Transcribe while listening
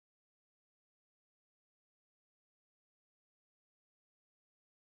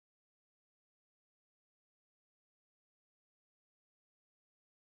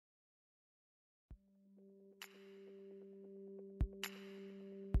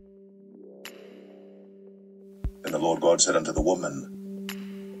And the Lord God said unto the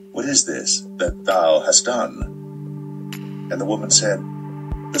woman, What is this that thou hast done? And the woman said,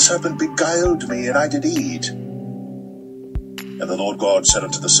 The serpent beguiled me, and I did eat. And the Lord God said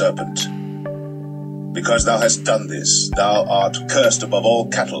unto the serpent, Because thou hast done this, thou art cursed above all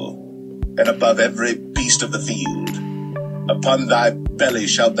cattle, and above every beast of the field. Upon thy belly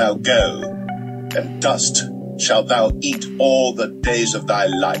shalt thou go, and dust shalt thou eat all the days of thy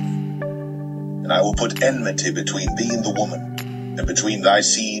life. And I will put enmity between thee and the woman, and between thy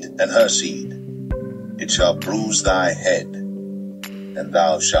seed and her seed. It shall bruise thy head, and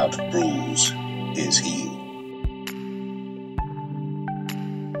thou shalt bruise his heel.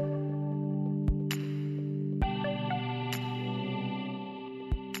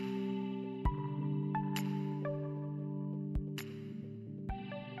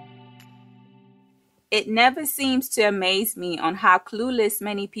 It never seems to amaze me on how clueless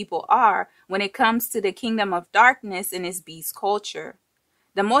many people are when it comes to the kingdom of darkness and its beast culture.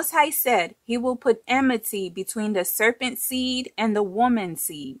 The Most High said he will put enmity between the serpent seed and the woman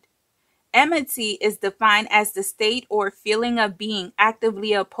seed. Enmity is defined as the state or feeling of being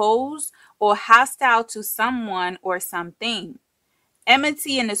actively opposed or hostile to someone or something.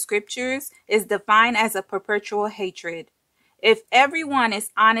 Enmity in the scriptures is defined as a perpetual hatred. If everyone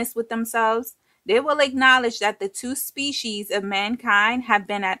is honest with themselves, they will acknowledge that the two species of mankind have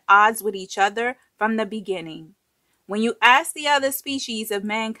been at odds with each other from the beginning. When you ask the other species of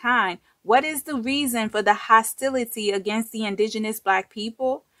mankind, what is the reason for the hostility against the indigenous Black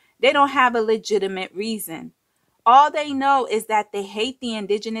people, they don't have a legitimate reason. All they know is that they hate the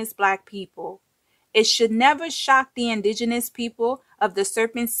indigenous Black people. It should never shock the indigenous people of the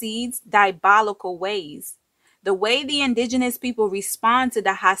serpent seed's diabolical ways. The way the indigenous people respond to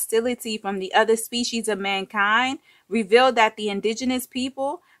the hostility from the other species of mankind reveal that the indigenous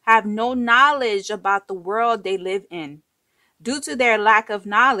people have no knowledge about the world they live in. Due to their lack of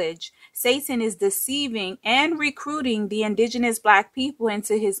knowledge, Satan is deceiving and recruiting the indigenous Black people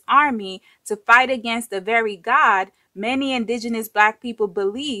into his army to fight against the very God many indigenous Black people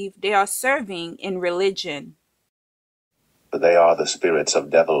believe they are serving in religion. But they are the spirits of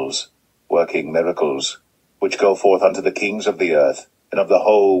devils, working miracles, which go forth unto the kings of the earth and of the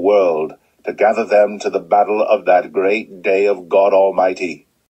whole world, to gather them to the battle of that great day of God Almighty.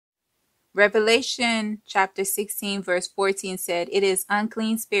 Revelation chapter 16 verse 14 said, It is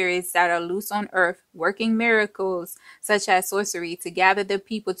unclean spirits that are loose on earth, working miracles such as sorcery, to gather the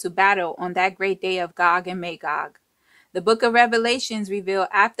people to battle on that great day of Gog and Magog. The book of Revelations reveal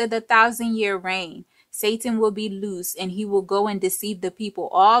after the 1,000-year reign, Satan will be loose and he will go and deceive the people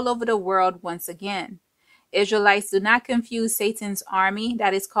all over the world once again. Israelites, do not confuse Satan's army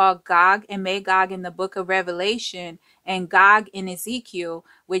that is called Gog and Magog in the book of Revelation and Gog in Ezekiel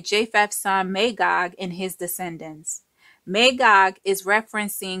with Japheth's son Magog and his descendants. Magog is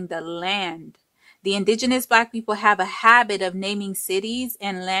referencing the land. The indigenous Black people have a habit of naming cities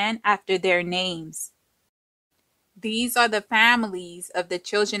and land after their names. These are the families of the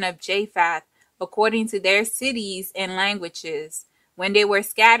children of Japheth according to their cities and languages, when they were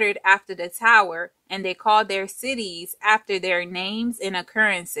scattered after the tower, and they called their cities after their names and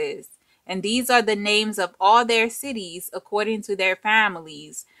occurrences. And these are the names of all their cities according to their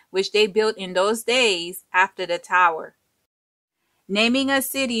families, which they built in those days after the tower. Naming a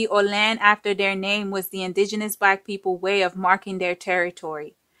city or land after their name was the indigenous Black people way of marking their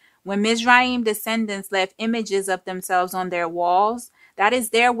territory. When Mizraim descendants left images of themselves on their walls, that is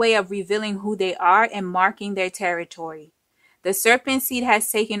their way of revealing who they are and marking their territory. The serpent seed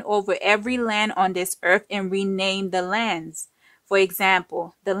has taken over every land on this earth and renamed the lands. For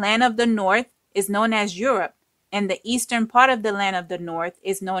example, the land of the north is known as Europe, and the eastern part of the land of the north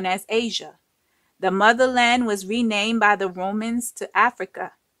is known as Asia. The motherland was renamed by the Romans to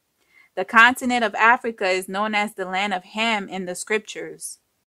Africa. The continent of Africa is known as the land of Ham in the scriptures.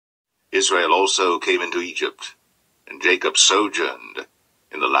 Israel also came into Egypt, and Jacob sojourned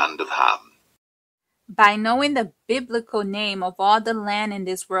in the land of Ham. By knowing the biblical name of all the land in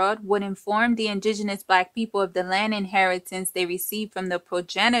this world would inform the indigenous Black people of the land inheritance they received from the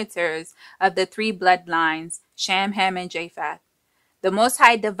progenitors of the three bloodlines, Shem, Ham, and Japheth. The Most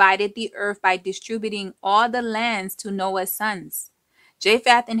High divided the earth by distributing all the lands to Noah's sons.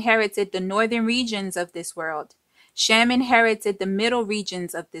 Japheth inherited the northern regions of this world. Shem inherited the middle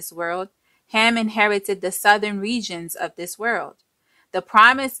regions of this world. Ham inherited the southern regions of this world. The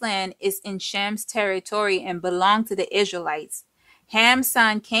promised land is in Shem's territory and belonged to the Israelites. Ham's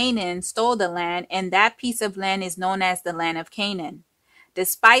son Canaan stole the land, and that piece of land is known as the land of Canaan.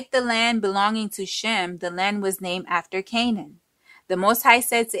 Despite the land belonging to Shem, the land was named after Canaan. The Most High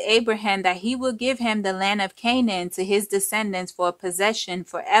said to Abraham that he will give him the land of Canaan to his descendants for a possession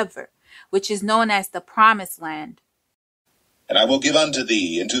forever, which is known as the Promised Land. And I will give unto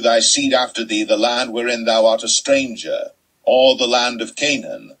thee and to thy seed after thee the land wherein thou art a stranger, all the land of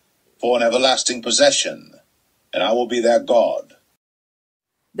Canaan, for an everlasting possession, and I will be their God.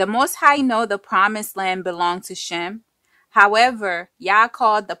 The Most High know the Promised Land belonged to Shem. However, Yah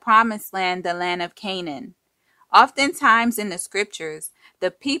called the Promised Land the land of Canaan. Oftentimes in the scriptures, the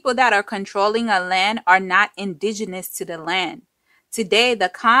people that are controlling a land are not indigenous to the land. Today, the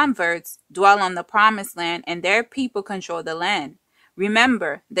converts dwell on the Promised Land and their people control the land.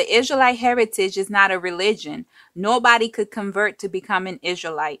 Remember, the Israelite heritage is not a religion. Nobody could convert to become an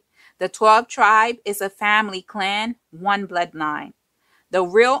Israelite. The 12 tribe is a family clan, one bloodline. The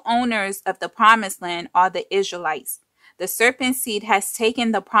real owners of the Promised Land are the Israelites. The serpent seed has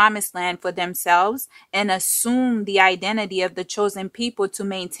taken the Promised Land for themselves and assumed the identity of the chosen people to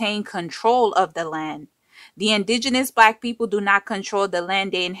maintain control of the land. The indigenous black people do not control the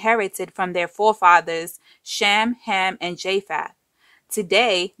land they inherited from their forefathers, Shem, Ham, and Japheth.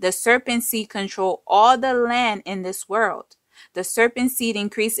 Today, the serpent seed control all the land in this world. The serpent seed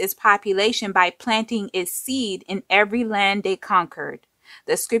increased its population by planting its seed in every land they conquered.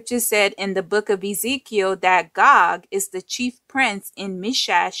 The scripture said in the book of Ezekiel that Gog is the chief prince in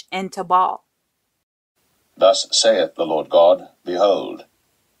Meshach and Tubal. Thus saith the Lord God, Behold,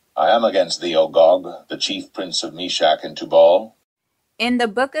 I am against thee, O Gog, the chief prince of Meshach and Tubal. In the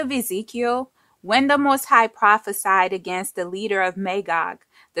book of Ezekiel, when the Most High prophesied against the leader of Magog,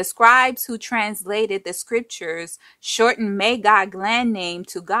 the scribes who translated the scriptures shortened Magog land name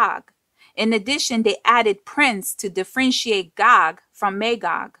to Gog. In addition, they added prince to differentiate Gog from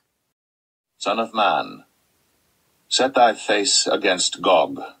Magog. Son of man, set thy face against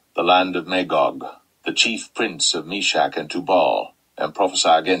Gog, the land of Magog, the chief prince of Meshach and Tubal, and prophesy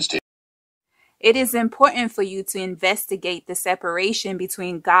against him. It is important for you to investigate the separation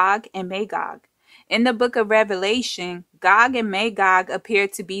between Gog and Magog. In the book of Revelation, Gog and Magog appear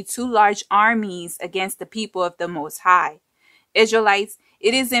to be two large armies against the people of the Most High. Israelites,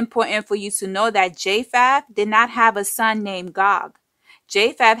 it is important for you to know that Japheth did not have a son named Gog.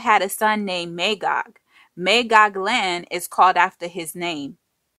 Japheth had a son named Magog. Magog land is called after his name.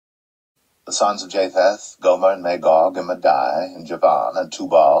 The sons of Japheth, Gomer and Magog and Madai and Javan and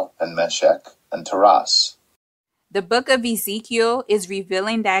Tubal and Meshech and Taras. The book of Ezekiel is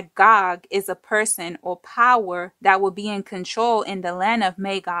revealing that Gog is a person or power that will be in control in the land of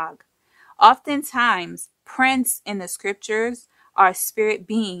Magog. Oftentimes, prince in the scriptures are spirit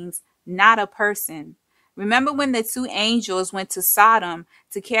beings, not a person. Remember when the two angels went to Sodom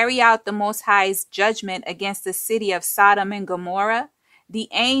to carry out the Most High's judgment against the city of Sodom and Gomorrah? The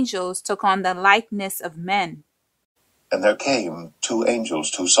angels took on the likeness of men. And there came 2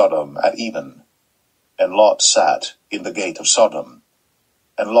 angels to Sodom at even, and Lot sat in the gate of Sodom.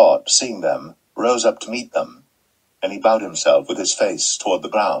 And Lot, seeing them, rose up to meet them, and he bowed himself with his face toward the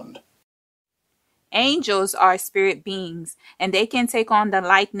ground. Angels are spirit beings, and they can take on the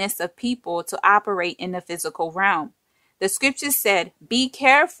likeness of people to operate in the physical realm. The scripture said, be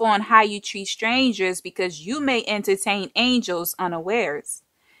careful on how you treat strangers because you may entertain angels unawares.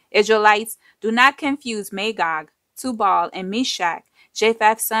 Israelites, do not confuse Magog, Tubal, and Meshach,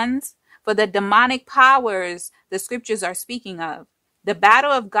 Japheth's sons, for the demonic powers the scriptures are speaking of. The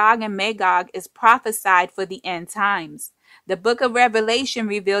battle of Gog and Magog is prophesied for the end times. The book of Revelation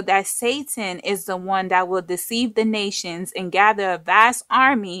revealed that Satan is the one that will deceive the nations and gather a vast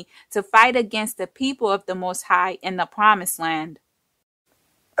army to fight against the people of the Most High in the Promised Land.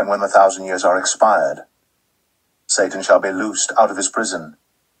 And when the 1,000 years are expired, Satan shall be loosed out of his prison,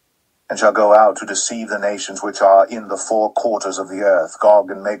 and shall go out to deceive the nations which are in the 4 quarters of the earth,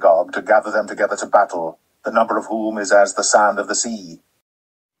 Gog and Magog, to gather them together to battle, the number of whom is as the sand of the sea.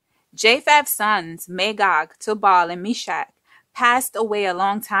 Japheth's sons, Magog, Tubal, and Meshach, passed away a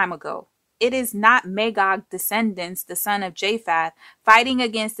long time ago. It is not Magog descendants, the son of Japheth, fighting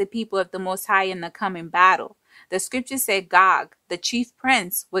against the people of the Most High in the coming battle. The scripture said Gog, the chief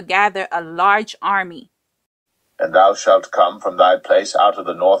prince, would gather a large army. And thou shalt come from thy place out of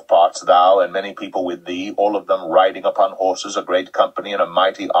the north parts, thou and many people with thee, all of them riding upon horses, a great company and a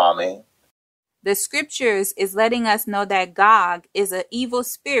mighty army. The scriptures is letting us know that Gog is an evil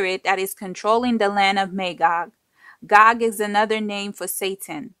spirit that is controlling the land of Magog. Gog is another name for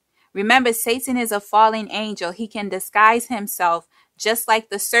Satan. Remember, Satan is a fallen angel. He can disguise himself just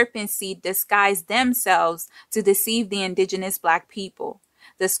like the serpent seed disguised themselves to deceive the indigenous black people.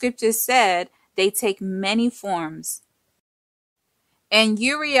 The scriptures said they take many forms. And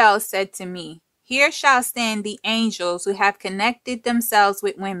Uriel said to me, Here shall stand the angels who have connected themselves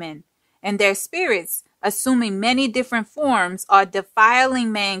with women, and their spirits, assuming many different forms, are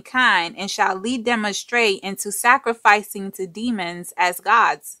defiling mankind, and shall lead them astray into sacrificing to demons as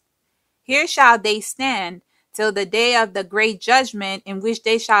gods. Here shall they stand till the day of the great judgment, in which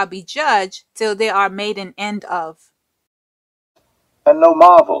they shall be judged till they are made an end of. And no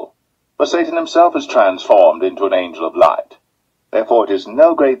marvel, for Satan himself is transformed into an angel of light. Therefore it is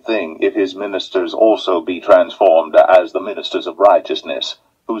no great thing if his ministers also be transformed as the ministers of righteousness,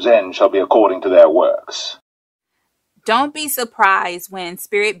 whose end shall be according to their works. Don't be surprised when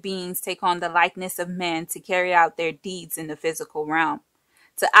spirit beings take on the likeness of men to carry out their deeds in the physical realm.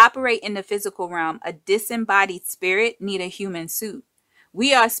 To operate in the physical realm, a disembodied spirit need a human suit.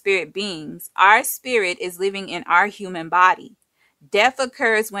 We are spirit beings. Our spirit is living in our human body. Death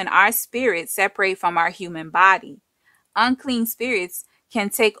occurs when our spirits separate from our human body. Unclean spirits can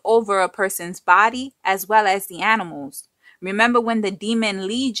take over a person's body as well as the animals. Remember when the demon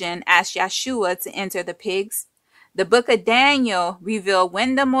legion asked Yeshua to enter the pigs? The book of Daniel revealed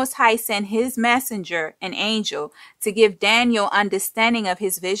when the Most High sent his messenger, an angel, to give Daniel understanding of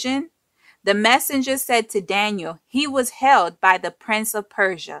his vision. The messenger said to Daniel, he was held by the prince of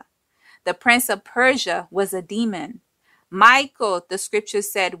Persia. The prince of Persia was a demon. Michael, the scripture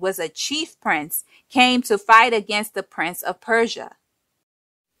said, was a chief prince, came to fight against the prince of Persia.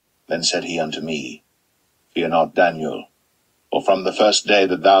 Then said he unto me, Fear not, Daniel, for from the first day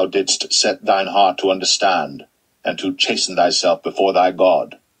that thou didst set thine heart to understand, and to chasten thyself before thy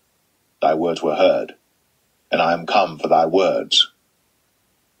God, thy words were heard, and I am come for thy words.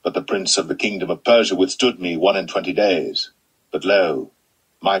 But the prince of the kingdom of Persia withstood me 21 days. But lo,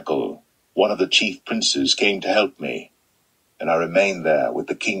 Michael, one of the chief princes, came to help me, and I remained there with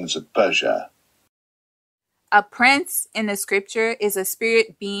the kings of Persia. A prince in the scripture is a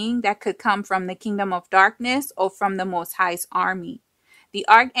spirit being that could come from the kingdom of darkness or from the Most High's army. The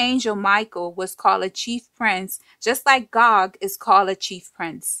archangel Michael was called a chief prince, just like Gog is called a chief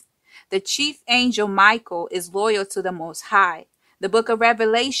prince. The chief angel Michael is loyal to the Most High. The book of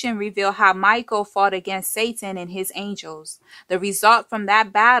Revelation reveals how Michael fought against Satan and his angels. The result from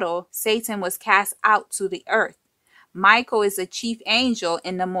that battle, Satan was cast out to the earth. Michael is a chief angel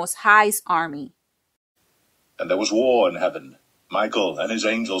in the Most High's army. And there was war in heaven. Michael and his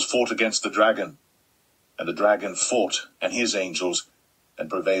angels fought against the dragon. And the dragon fought and his angels, and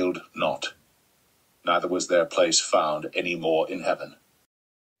prevailed not. Neither was their place found any more in heaven.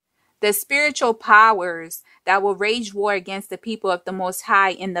 The spiritual powers that will wage war against the people of the Most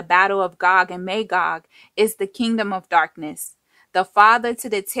High in the battle of Gog and Magog is the kingdom of darkness. The father to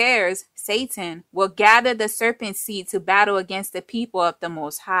the tares, Satan, will gather the serpent seed to battle against the people of the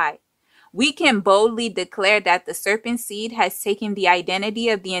Most High. We can boldly declare that the serpent seed has taken the identity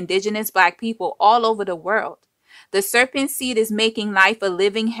of the indigenous Black people all over the world. The serpent seed is making life a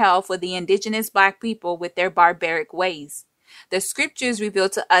living hell for the indigenous Black people with their barbaric ways. The scriptures reveal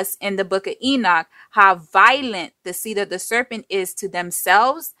to us in the book of Enoch how violent the seed of the serpent is to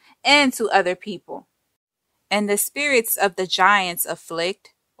themselves and to other people. And the spirits of the giants afflict,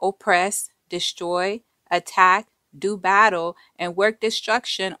 oppress, destroy, attack, do battle, and work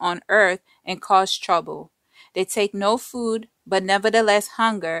destruction on earth and cause trouble. They take no food, but nevertheless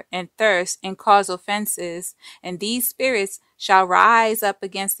hunger and thirst and cause offenses. And these spirits shall rise up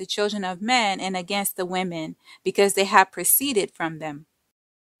against the children of men and against the women, because they have proceeded from them.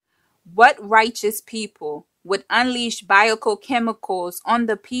 What righteous people would unleash biochemicals on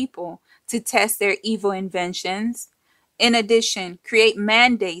the people to test their evil inventions? In addition, create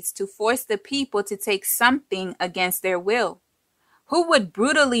mandates to force the people to take something against their will. Who would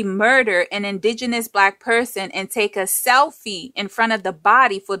brutally murder an indigenous Black person and take a selfie in front of the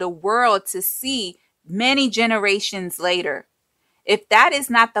body for the world to see many generations later? If that is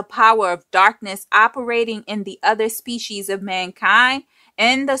not the power of darkness operating in the other species of mankind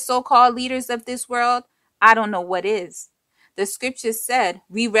and the so-called leaders of this world, I don't know what is. The scriptures said,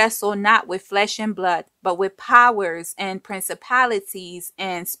 we wrestle not with flesh and blood, but with powers and principalities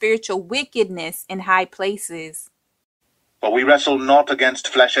and spiritual wickedness in high places. For we wrestle not against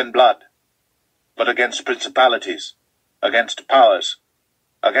flesh and blood, but against principalities, against powers,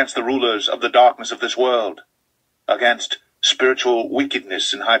 against the rulers of the darkness of this world, against spiritual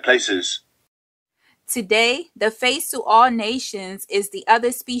wickedness in high places. Today, the face to all nations is the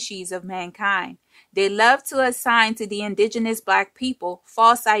other species of mankind. They love to assign to the indigenous Black people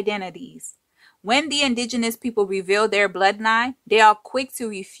false identities. When the indigenous people reveal their bloodline, they are quick to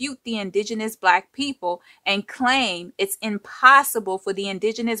refute the indigenous Black people and claim it's impossible for the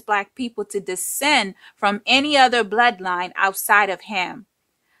indigenous Black people to descend from any other bloodline outside of Ham.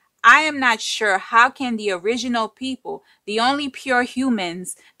 I am not sure how can the original people, the only pure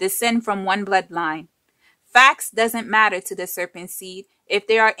humans, descend from one bloodline. Facts doesn't matter to the serpent seed. If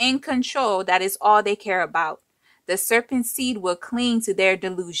they are in control, that is all they care about. The serpent seed will cling to their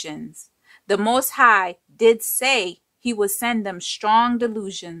delusions. The Most High did say he will send them strong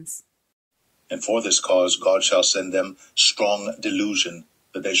delusions. And for this cause God shall send them strong delusion,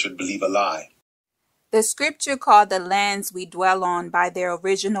 that they should believe a lie. The scripture called the lands we dwell on by their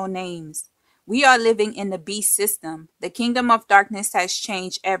original names. We are living in the beast system. The kingdom of darkness has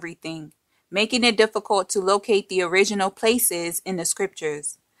changed everything, making it difficult to locate the original places in the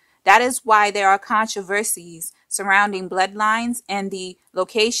scriptures. That is why there are controversies surrounding bloodlines and the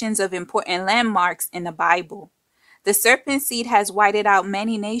locations of important landmarks in the Bible. The serpent seed has whited out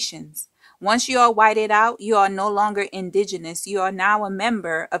many nations. Once you are whited out, you are no longer indigenous. You are now a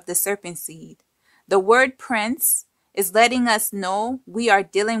member of the serpent seed. The word prince is letting us know we are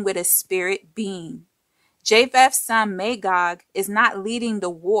dealing with a spirit being. Japheth's son Magog is not leading the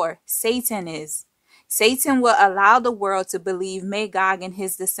war. Satan is. Satan will allow the world to believe Magog and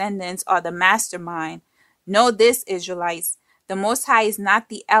his descendants are the mastermind. Know this, Israelites. The Most High is not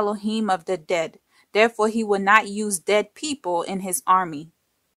the Elohim of the dead. Therefore, he will not use dead people in his army.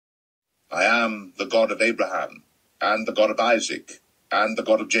 I am the God of Abraham, and the God of Isaac, and the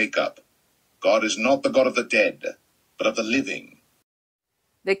God of Jacob. God is not the God of the dead, but of the living.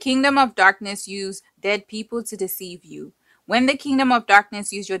 The kingdom of darkness used dead people to deceive you. When the kingdom of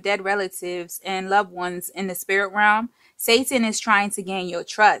darkness used your dead relatives and loved ones in the spirit realm, Satan is trying to gain your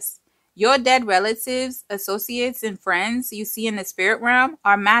trust. Your dead relatives, associates, and friends you see in the spirit realm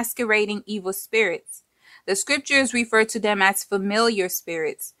are masquerading evil spirits. The scriptures refer to them as familiar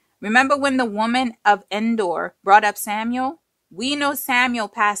spirits. Remember when the woman of Endor brought up Samuel? We know Samuel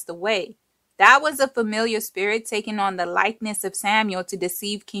passed away. That was a familiar spirit taking on the likeness of Samuel to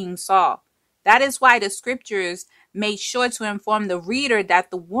deceive King Saul. That is why the scriptures made sure to inform the reader that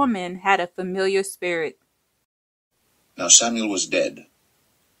the woman had a familiar spirit. Now Samuel was dead,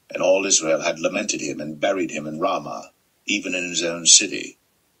 and all Israel had lamented him and buried him in Ramah, even in his own city.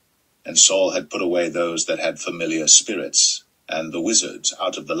 And Saul had put away those that had familiar spirits, and the wizards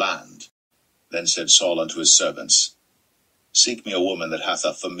out of the land. Then said Saul unto his servants, Seek me a woman that hath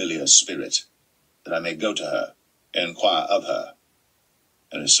a familiar spirit, that I may go to her, and inquire of her.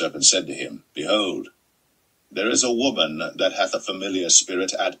 And his servant said to him, Behold, there is a woman that hath a familiar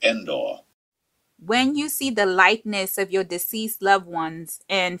spirit at Endor. When you see the likeness of your deceased loved ones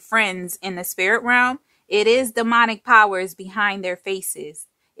and friends in the spirit realm, it is demonic powers behind their faces.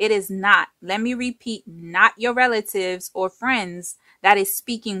 It is not, let me repeat, not your relatives or friends that is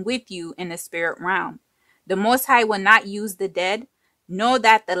speaking with you in the spirit realm. The Most High will not use the dead. Know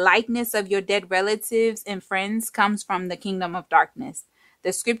that the likeness of your dead relatives and friends comes from the kingdom of darkness.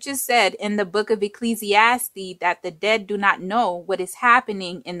 The scripture said in the book of Ecclesiastes that the dead do not know what is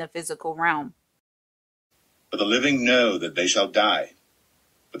happening in the physical realm. For the living know that they shall die,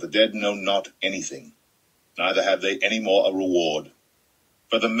 but the dead know not anything, neither have they any more a reward,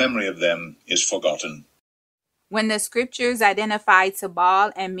 for the memory of them is forgotten. When the scriptures identified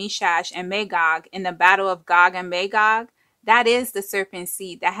Tabal and Meshach and Magog in the battle of Gog and Magog, that is the serpent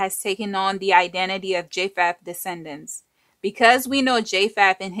seed that has taken on the identity of Japheth's descendants. Because we know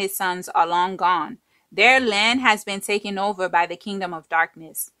Japheth and his sons are long gone, their land has been taken over by the kingdom of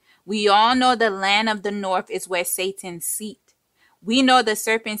darkness. We all know the land of the north is where Satan's seat. We know the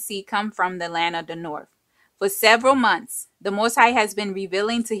serpent seed come from the land of the north. For several months, the Most High has been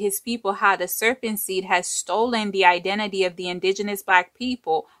revealing to his people how the serpent seed has stolen the identity of the indigenous black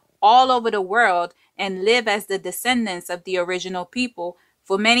people all over the world and live as the descendants of the original people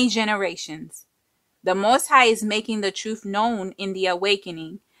for many generations. The Most High is making the truth known in the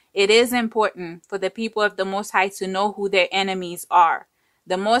awakening. It is important for the people of the Most High to know who their enemies are.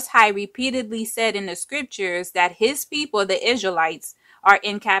 The Most High repeatedly said in the scriptures that his people, the Israelites, are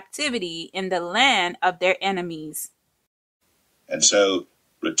in captivity in the land of their enemies. And so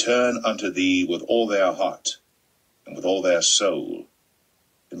return unto thee with all their heart, and with all their soul,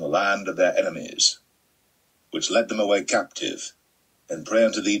 in the land of their enemies, which led them away captive, and pray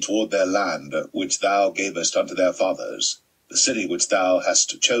unto thee toward their land, which thou gavest unto their fathers, the city which thou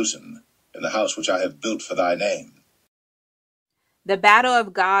hast chosen, and the house which I have built for thy name. The battle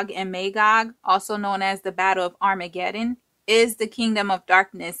of Gog and Magog, also known as the battle of Armageddon, is the kingdom of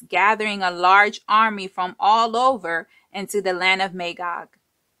darkness gathering a large army from all over into the land of Magog.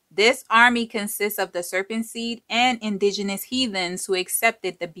 This army consists of the serpent seed and indigenous heathens who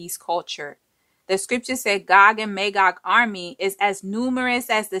accepted the beast culture. The scripture said Gog and Magog army is as numerous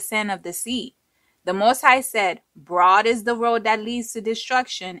as the sand of the sea. The Most High said, broad is the road that leads to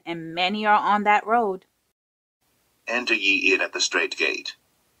destruction, and many are on that road. Enter ye in at the strait gate.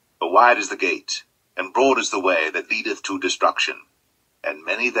 For wide is the gate, and broad is the way that leadeth to destruction, and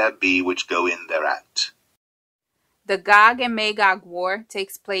many there be which go in thereat. The Gog and Magog war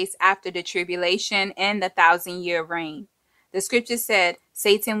takes place after the tribulation and the 1,000-year reign. The scripture said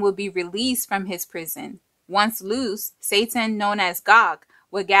Satan will be released from his prison. Once loose, Satan, known as Gog,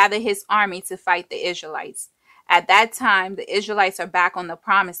 will gather his army to fight the Israelites. At that time, the Israelites are back on the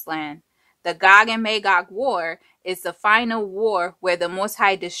promised land. The Gog and Magog war is the final war where the Most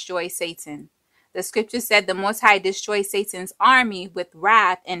High destroys Satan. The scripture said the Most High destroys Satan's army with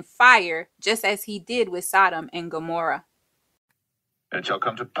wrath and fire, just as he did with Sodom and Gomorrah. It shall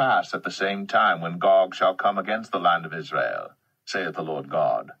come to pass at the same time when Gog shall come against the land of Israel, saith the Lord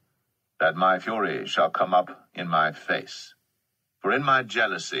God, that my fury shall come up in my face. For in my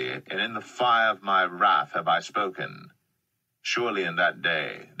jealousy and in the fire of my wrath have I spoken. Surely in that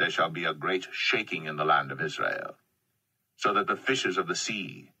day there shall be a great shaking in the land of Israel, so that the fishes of the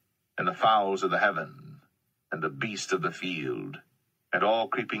sea, and the fowls of the heaven, and the beasts of the field, and all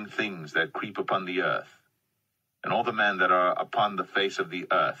creeping things that creep upon the earth, and all the men that are upon the face of the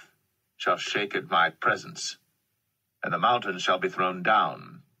earth, shall shake at my presence. And the mountains shall be thrown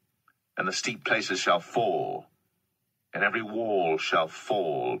down, and the steep places shall fall, and every wall shall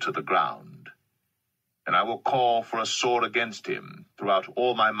fall to the ground. And I will call for a sword against him throughout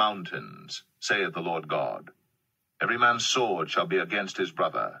all my mountains, saith the Lord God. Every man's sword shall be against his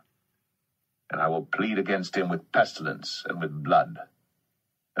brother. And I will plead against him with pestilence and with blood.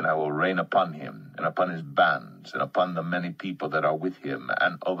 And I will rain upon him, and upon his bands, and upon the many people that are with him,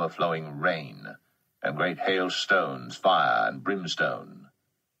 an overflowing rain, and great hailstones, fire, and brimstone.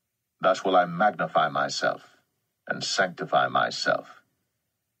 Thus will I magnify myself, and sanctify myself.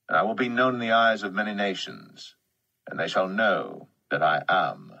 And I will be known in the eyes of many nations, and they shall know that I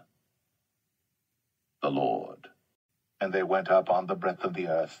am the Lord. And they went up on the breadth of the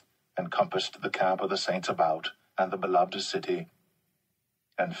earth, and compassed the camp of the saints about, and the beloved city.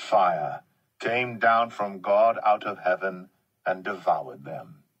 And fire came down from God out of heaven, and devoured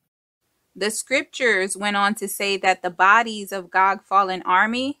them. The scriptures went on to say that the bodies of Gog's fallen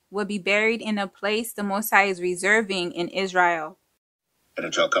army will be buried in a place the Most High is reserving in Israel. And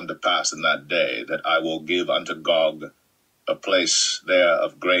it shall come to pass in that day that I will give unto Gog a place there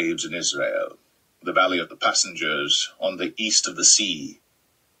of graves in Israel, the valley of the passengers on the east of the sea.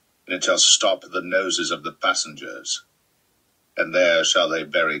 And it shall stop the noses of the passengers. And there shall they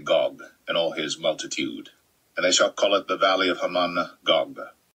bury Gog and all his multitude. And they shall call it the valley of Gog.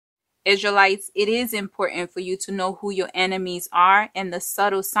 Israelites, it is important for you to know who your enemies are and the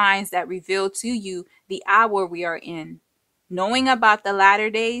subtle signs that reveal to you the hour we are in. Knowing about the latter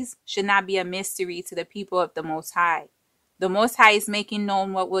days should not be a mystery to the people of the Most High. The Most High is making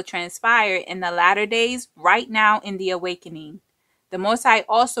known what will transpire in the latter days right now in the awakening. The Most High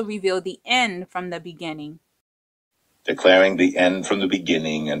also revealed the end from the beginning. Declaring the end from the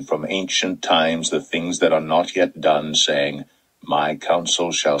beginning, and from ancient times the things that are not yet done, saying, My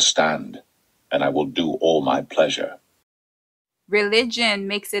counsel shall stand, and I will do all my pleasure. Religion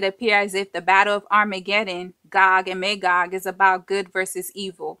makes it appear as if the battle of Armageddon, Gog and Magog, is about good versus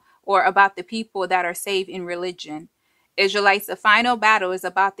evil, or about the people that are saved in religion. Israelites, the final battle is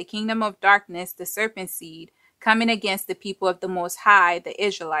about the kingdom of darkness, the serpent seed, coming against the people of the Most High, the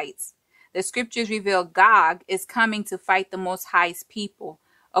Israelites. The scriptures reveal Gog is coming to fight the Most High's people.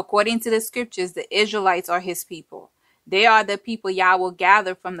 According to the scriptures, the Israelites are his people. They are the people Yah will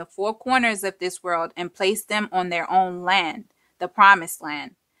gather from the four corners of this world and place them on their own land, the promised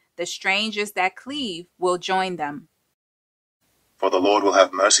land. The strangers that cleave will join them. For the Lord will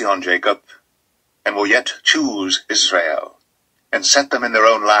have mercy on Jacob, and will yet choose Israel, and set them in their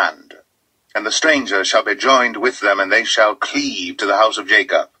own land. And the stranger shall be joined with them, and they shall cleave to the house of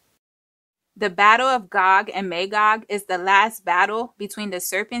Jacob. The battle of Gog and Magog is the last battle between the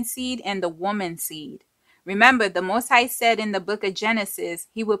serpent seed and the woman seed. Remember, the Most High said in the book of Genesis,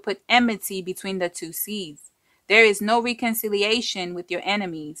 he would put enmity between the two seeds. There is no reconciliation with your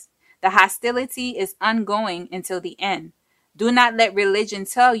enemies. The hostility is ongoing until the end. Do not let religion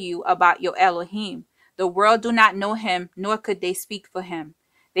tell you about your Elohim. The world do not know him, nor could they speak for him.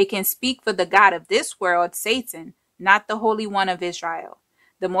 They can speak for the God of this world, Satan, not the Holy One of Israel.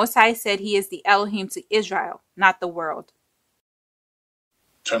 The Most High said he is the Elohim to Israel, not the world.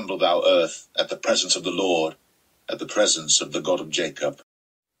 Tremble thou earth at the presence of the Lord, at the presence of the God of Jacob.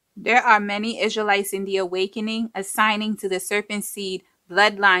 There are many Israelites in the awakening assigning to the serpent seed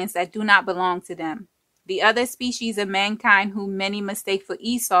bloodlines that do not belong to them. The other species of mankind whom many mistake for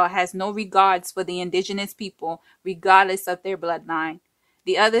Esau has no regards for the indigenous people, regardless of their bloodline.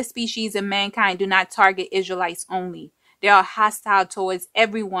 The other species of mankind do not target Israelites only. They are hostile towards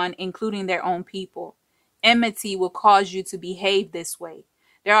everyone, including their own people. Enmity will cause you to behave this way.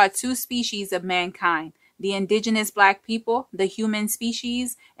 There are two species of mankind: the indigenous black people, the human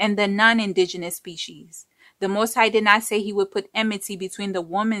species, and the non-indigenous species. The Most High did not say he would put enmity between the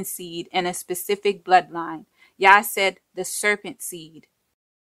woman's seed and a specific bloodline. Yah said the serpent seed.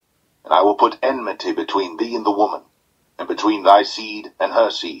 And I will put enmity between thee and the woman, and between thy seed and her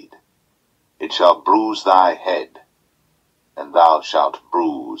seed. It shall bruise thy head, and thou shalt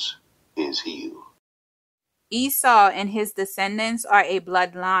bruise his heel. Esau and his descendants are a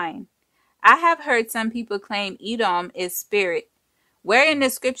bloodline. I have heard some people claim Edom is spirit. Where in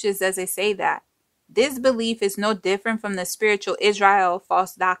the scriptures does it say that? This belief is no different from the spiritual Israel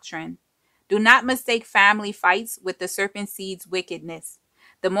false doctrine. Do not mistake family fights with the serpent seed's wickedness.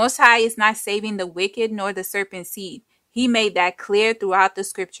 The Most High is not saving the wicked nor the serpent seed. He made that clear throughout the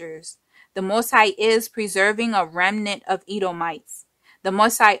scriptures. The Most High is preserving a remnant of Edomites. The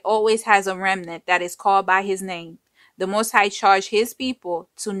Most High always has a remnant that is called by his name. The Most High charged his people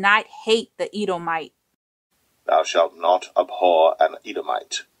to not hate the Edomite. Thou shalt not abhor an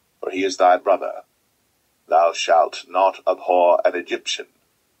Edomite, for he is thy brother. Thou shalt not abhor an Egyptian,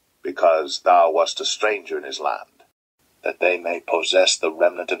 because thou wast a stranger in his land, that they may possess the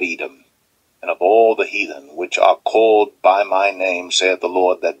remnant of Edom, and of all the heathen which are called by my name, saith the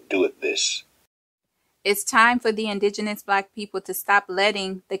Lord that doeth this. It's time for the indigenous black people to stop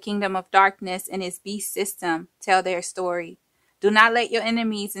letting the kingdom of darkness and its beast system tell their story. Do not let your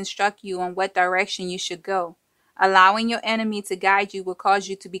enemies instruct you on what direction you should go. Allowing your enemy to guide you will cause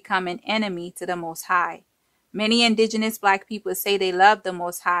you to become an enemy to the Most High. Many indigenous black people say they love the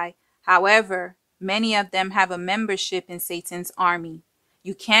Most High. However, many of them have a membership in Satan's army.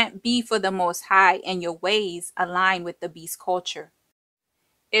 You can't be for the Most High and your ways align with the beast culture.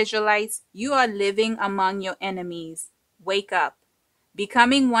 Israelites, you are living among your enemies. Wake up.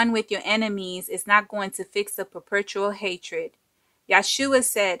 Becoming one with your enemies is not going to fix the perpetual hatred. Yeshua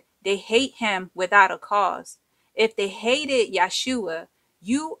said they hate him without a cause. If they hated Yeshua,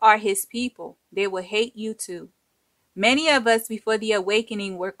 you are his people. They will hate you too. Many of us before the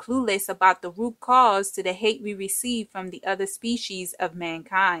awakening were clueless about the root cause to the hate we received from the other species of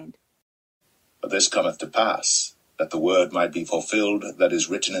mankind. But this cometh to pass, that the word might be fulfilled that is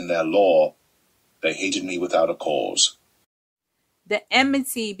written in their law, they hated me without a cause. The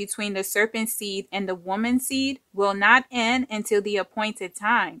enmity between the serpent seed and the woman seed will not end until the appointed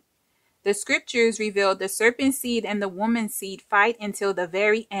time. The scriptures reveal the serpent seed and the woman seed fight until the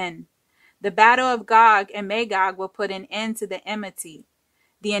very end. The battle of Gog and Magog will put an end to the enmity.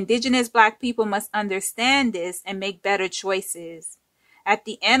 The indigenous black people must understand this and make better choices. At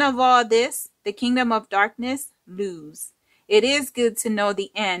the end of all this, the kingdom of darkness lose. It is good to know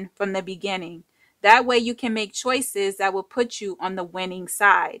the end from the beginning. That way you can make choices that will put you on the winning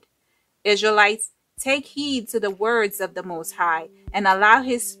side. Israelites, take heed to the words of the Most High and allow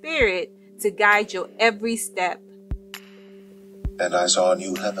his spirit to guide your every step. And I saw a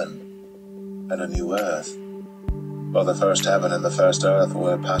new heaven and a new earth. For the first heaven and the first earth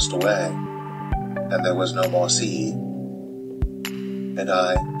were passed away, and there was no more sea. And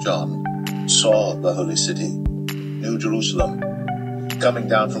I, John, saw the holy city, New Jerusalem, coming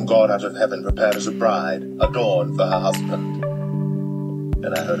down from God out of heaven, prepared as a bride, adorned for her husband.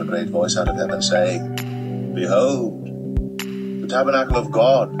 And I heard a great voice out of heaven saying, Behold, the tabernacle of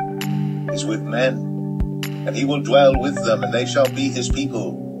God is with men, and he will dwell with them, and they shall be his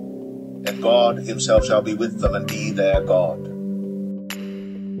people, and God himself shall be with them and be their God.